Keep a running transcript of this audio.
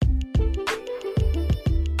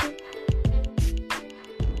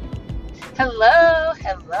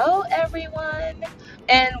Hello everyone,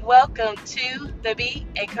 and welcome to the Be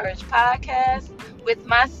Encouraged podcast with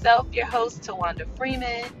myself, your host, Tawanda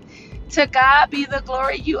Freeman. To God be the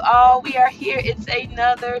glory, you all. We are here. It's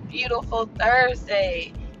another beautiful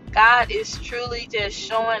Thursday. God is truly just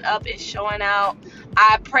showing up and showing out.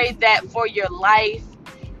 I pray that for your life,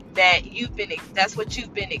 that's what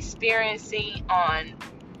you've been experiencing on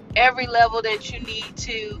every level that you need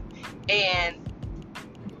to, and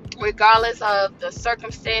regardless of the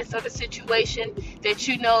circumstance or the situation, that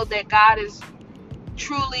you know that God is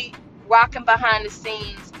truly rocking behind the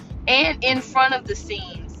scenes and in front of the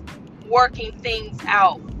scenes, working things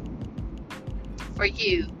out for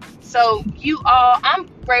you. So, you all, I'm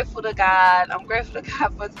grateful to God. I'm grateful to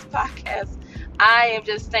God for this podcast. I am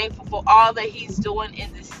just thankful for all that He's doing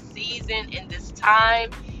in this season, in this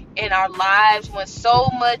time, in our lives when so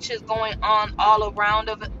much is going on all around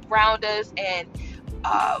us, and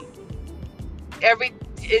um, every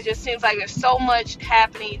it just seems like there's so much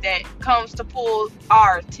happening that comes to pull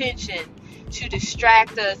our attention, to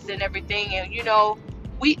distract us and everything. And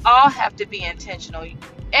we all have to be intentional.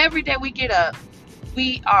 Every day we get up,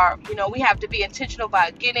 we have to be intentional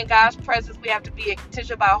about getting in God's presence. We have to be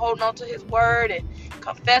intentional about holding on to His word and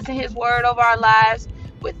confessing His word over our lives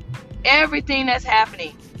with everything that's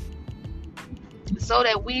happening, so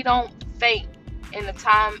that we don't faint in the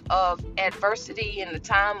time of adversity, in the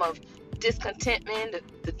time of discontentment,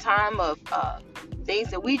 the time of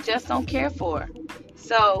things that we just don't care for.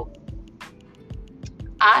 So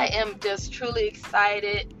I am just truly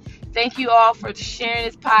excited. Thank you all for sharing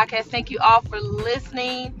this podcast. Thank you all for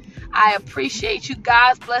listening. I appreciate you.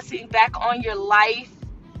 God's blessing back on your life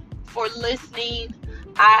for listening.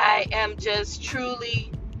 I am just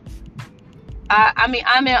truly, I'm in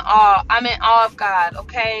awe. I'm in awe of God,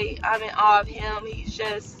 okay? I'm in awe of Him. He's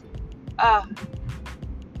just,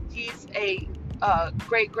 He's a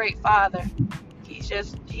great, great Father.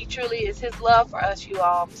 He truly is. His love for us, you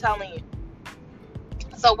all, I'm telling you.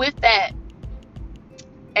 So with that,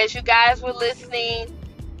 as you guys were listening,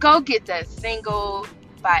 go get that single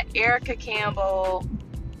by Erica Campbell,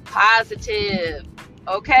 Positive,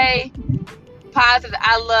 okay? Positive,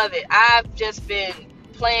 I love it. I've just been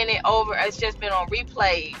playing it over. It's just been on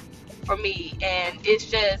replay for me, and it's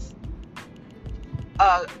just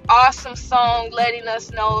an awesome song letting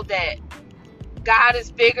us know that God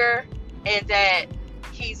is bigger and that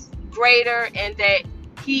He's greater and that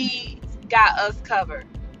He's got us covered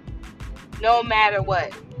no matter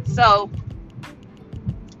what. So,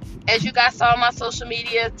 as you guys saw on my social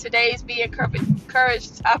media, today's Be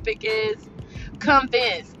Encouraged topic is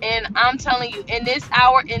convinced. And I'm telling you, in this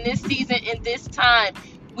hour, in this season, in this time,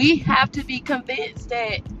 we have to be convinced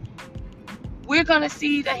that we're going to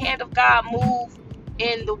see the hand of God move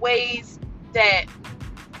in the ways that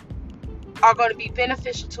are going to be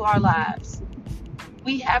beneficial to our lives.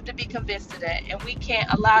 We have to be convinced of that, and we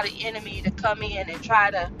can't allow the enemy to come in and try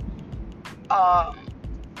to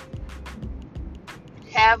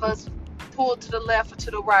have us pull to the left or to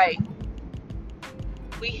the right.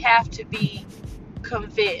 We have to be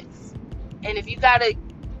convinced. And if you got to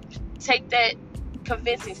take that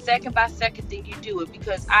convincing second by second, then you do it,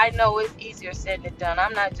 because I know it's easier said than done.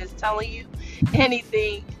 I'm not just telling you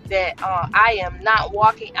anything that I am not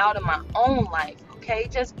walking out in my own life, okay?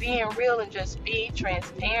 Just being real and just being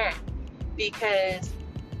transparent, because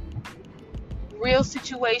real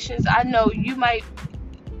situations, I know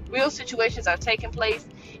real situations are taking place,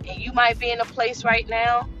 and you might be in a place right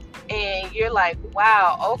now and you're like,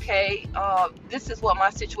 wow, okay, this is what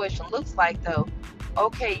my situation looks like though.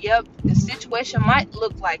 Okay, yep, the situation might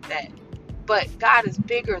look like that, but God is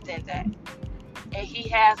bigger than that, and He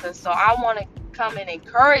has us. So I want to come and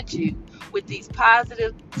encourage you with these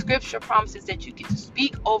positive scripture promises that you get to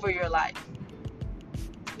speak over your life,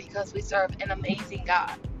 because we serve an amazing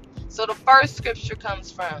God. So the first scripture comes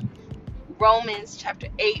from Romans chapter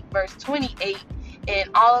 8, verse 28.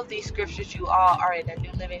 And all of these scriptures, you all, are in the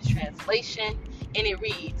New Living Translation. And it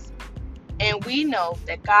reads, "And we know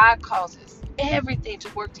that God causes everything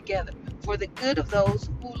to work together for the good of those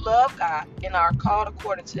who love God and are called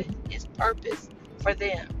according to His purpose for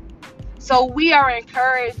them." So we are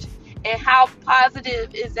encouraged. And how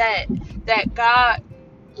positive is that God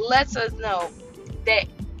lets us know that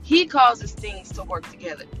He causes things to work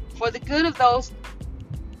together for the good of those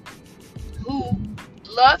who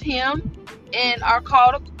love Him and are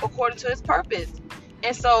called according to His purpose.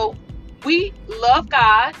 And so we love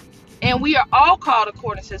God, and we are all called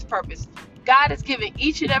according to His purpose. God has given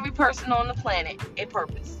each and every person on the planet a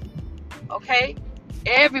purpose. Okay?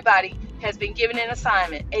 Everybody has been given an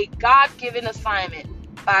assignment, a God-given assignment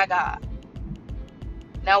by God.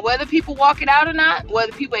 Now, whether people walk it out or not,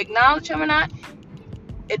 whether people acknowledge him or not,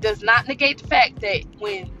 it does not negate the fact that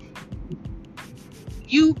when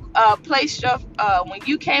you when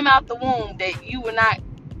you came out the womb, that you were not,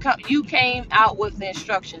 you came out with the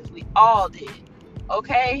instructions. We all did.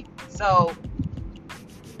 Okay? So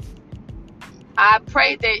I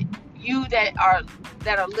pray that you that are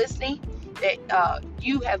listening, that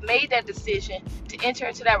you have made that decision to enter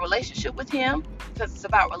into that relationship with him, because it's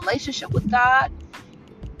about relationship with God,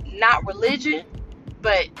 not religion,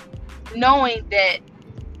 but knowing that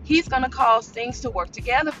he's going to cause things to work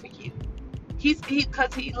together for you.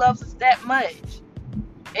 Because he loves us that much.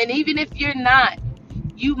 And even if you're not,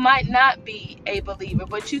 you might not be a believer,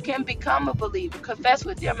 but you can become a believer. Confess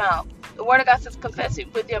with your mouth. The word of God says, confess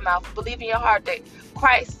it with your mouth. Believe in your heart that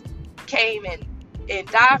Christ came and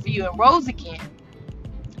died for you and rose again.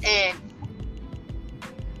 And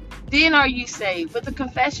then are you saved with the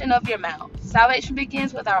confession of your mouth. Salvation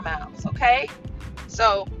begins with our mouths, okay?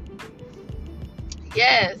 So,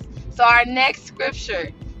 yes. So our next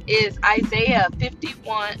scripture is Isaiah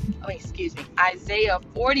 41,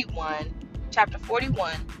 chapter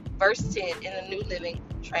 41, verse 10 in the New Living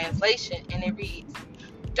Translation. And it reads,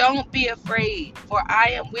 "Don't be afraid, for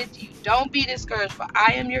I am with you. Don't be discouraged, for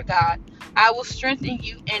I am your God. I will strengthen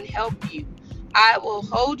you and help you. I will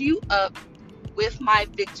hold you up with my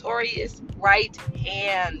victorious right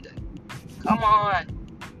hand." Come on.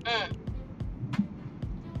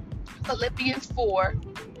 Philippians 4.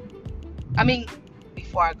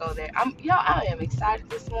 Before I go there, I am excited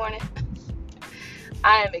this morning.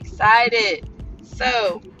 I am excited.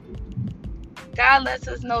 So, God lets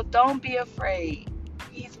us know, don't be afraid.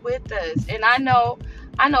 He's with us. And I know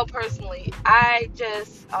personally, I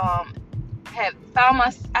just have found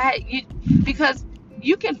because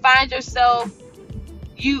you can find yourself,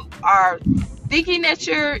 you are thinking that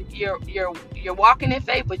you're walking in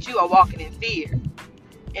faith, but you are walking in fear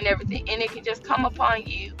and everything, and it can just come upon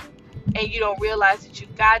you, and you don't realize that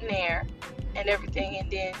you've gotten there and everything, and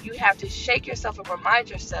then you have to shake yourself and remind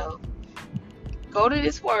yourself, go to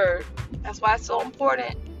this word. That's why it's so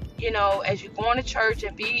important, as you go into church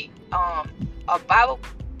and be a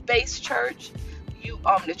Bible-based church,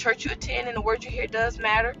 the church you attend and the word you hear does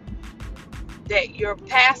matter, that your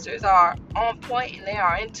pastors are on point and they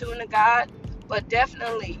are in tune to God, but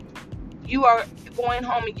definitely you are going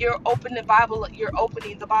home and you're opening the Bible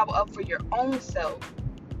up for your own self.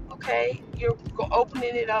 Okay, you're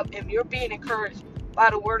opening it up and you're being encouraged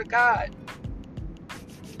by the word of God,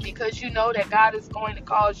 because you know that God is going to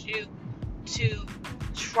cause you to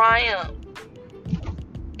triumph,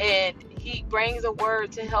 and he brings a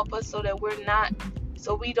word to help us so that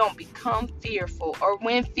we don't become fearful, or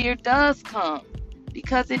when fear does come,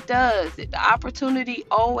 because it does, the opportunity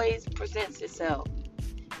always presents itself.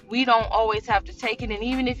 We don't always have to take it, and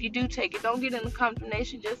even if you do take it, don't get in the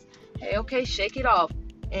condemnation. Just, hey, okay, shake it off.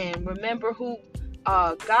 And remember who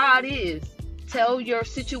God is. Tell your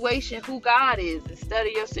situation who God is instead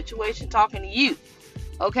of your situation talking to you.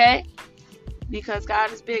 Okay? Because God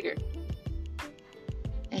is bigger.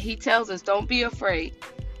 And he tells us, don't be afraid.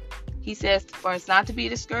 He says for us not to be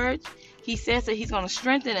discouraged. He says that he's going to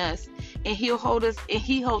strengthen us, and he'll hold us, and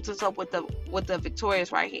he holds us up with the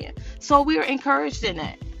victorious right hand. So we are encouraged in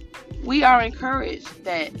that. We are encouraged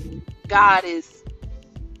that God is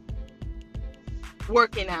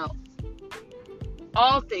working out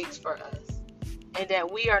all things for us, and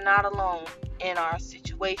that we are not alone in our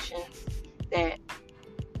situations that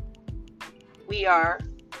we are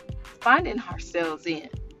finding ourselves in.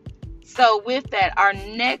 So with that, our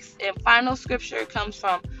next and final scripture comes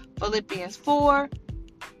from Philippians 4,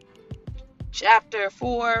 chapter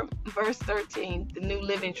 4, verse 13, the New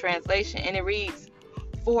Living Translation, and it reads,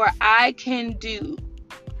 "For I can do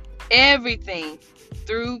everything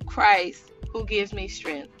through Christ who gives me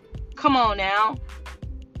strength." Come on now.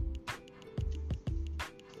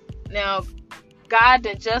 Now, God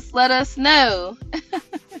did just let us know.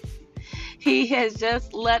 He has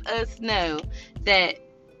just let us know that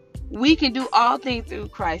we can do all things through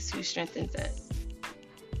Christ who strengthens us.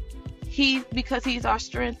 Because he's our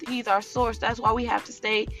strength, he's our source. That's why we have to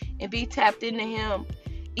stay and be tapped into him,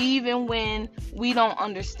 even when we don't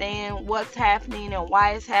understand what's happening and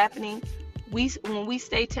why it's happening. When we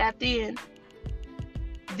stay tapped in,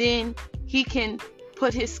 then he can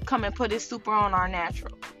come and put his super on our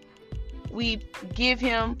natural. We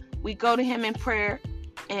go to him in prayer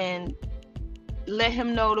and let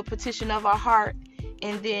him know the petition of our heart,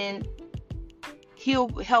 and then he'll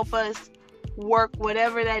help us work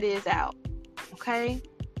whatever that is out. Okay?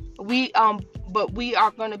 But we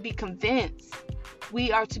are going to be convinced.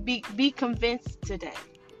 We are to be convinced today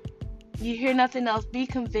you hear nothing else, be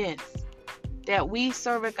convinced that we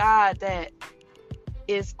serve a God that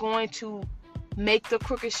is going to make the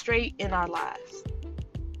crooked straight in our lives.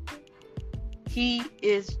 He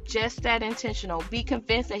is just that intentional. Be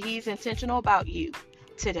convinced that he's intentional about you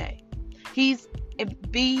today.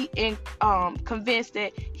 Convinced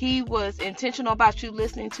that he was intentional about you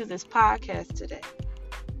listening to this podcast today.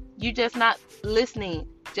 You just not listening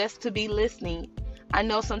just to be listening. I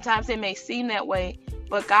know sometimes it may seem that way,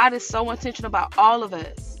 but God is so intentional about all of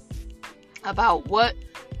us, about what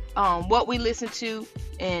we listen to,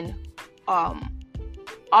 and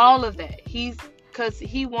all of that. Because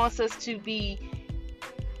he wants us to be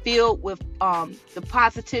filled with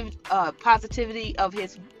the positivity of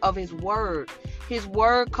his word. His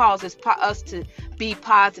word causes us to be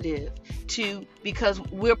positive, because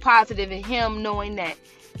we're positive in him, knowing that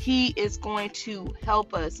he is going to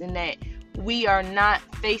help us and that we are not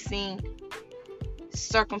facing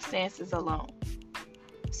circumstances alone.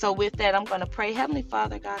 So with that, I'm going to pray. Heavenly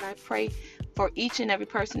Father, God, I pray for each and every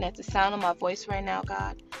person at the sound of my voice right now,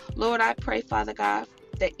 God. Lord, I pray, Father God,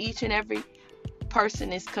 that each and every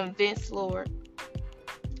person is convinced, Lord,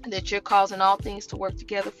 that you're causing all things to work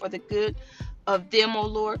together for the good of them, oh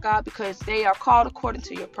Lord God, because they are called according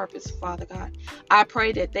to your purpose, Father God. I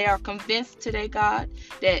pray that they are convinced today, God,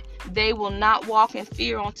 that they will not walk in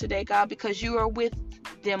fear on today, God, because you are with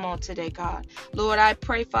them on today, God. Lord, I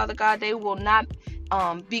pray, Father God, they will not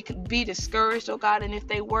be discouraged, oh God, and if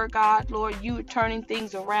they were, God, Lord, you are turning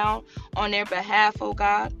things around on their behalf, oh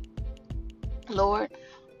God. Lord,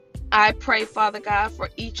 I pray, Father God,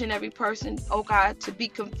 for each and every person, oh God, to be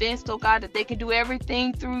convinced, oh God, that they can do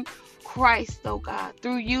everything through Christ, oh God,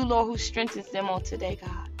 through you, Lord, who strengthens them on today,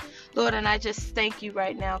 God. Lord, and I just thank you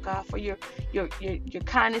right now, God, for your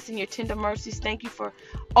kindness and your tender mercies. Thank you for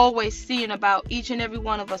always seeing about each and every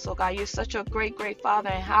one of us, oh God. You're such a great, great Father,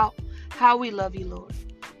 and how we love you, Lord.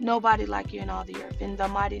 Nobody like you in all the earth. In the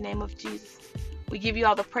mighty name of Jesus, we give you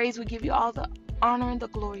all the praise. We give you all the honor and the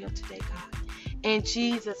glory of today, God. In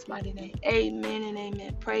Jesus' mighty name, amen and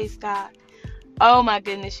amen. Praise God. Oh my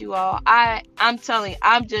goodness, you all. I'm telling you,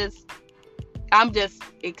 I'm just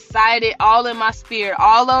excited, all in my spirit,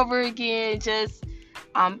 all over again.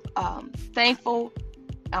 I'm thankful,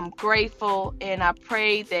 I'm grateful, and I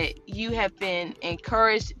pray that you have been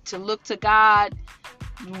encouraged to look to God,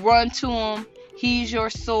 run to him. He's your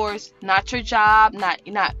source, not your job, not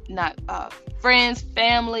friends,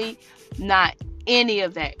 family, not any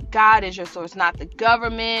of that. God is your source, not the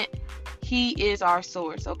government. He is our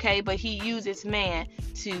source, okay? But he uses man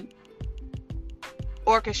to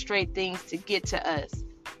orchestrate things to get to us.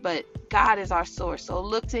 But God is our source. So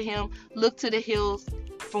look to him, look to the hills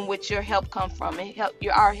from which your help comes from.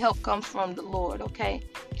 Our help comes from the Lord, okay?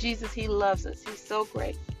 Jesus, he loves us. He's so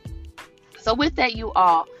great. So with that, you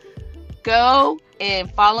all, go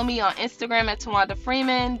and follow me on Instagram at Tawanda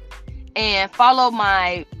Freeman, and follow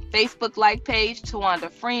my Facebook like page,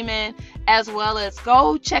 Tawanda Freeman, as well as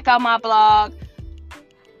go check out my blog,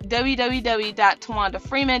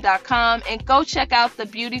 www.tawandafreeman.com, and go check out the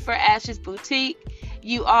Beauty for Ashes Boutique.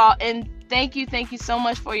 You all, and thank you so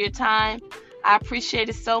much for your time. I appreciate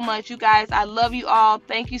it so much. You guys, I love you all.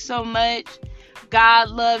 Thank you so much. God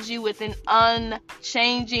loves you with an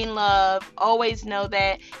unchanging love. Always know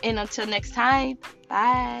that. And until next time,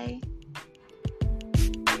 bye.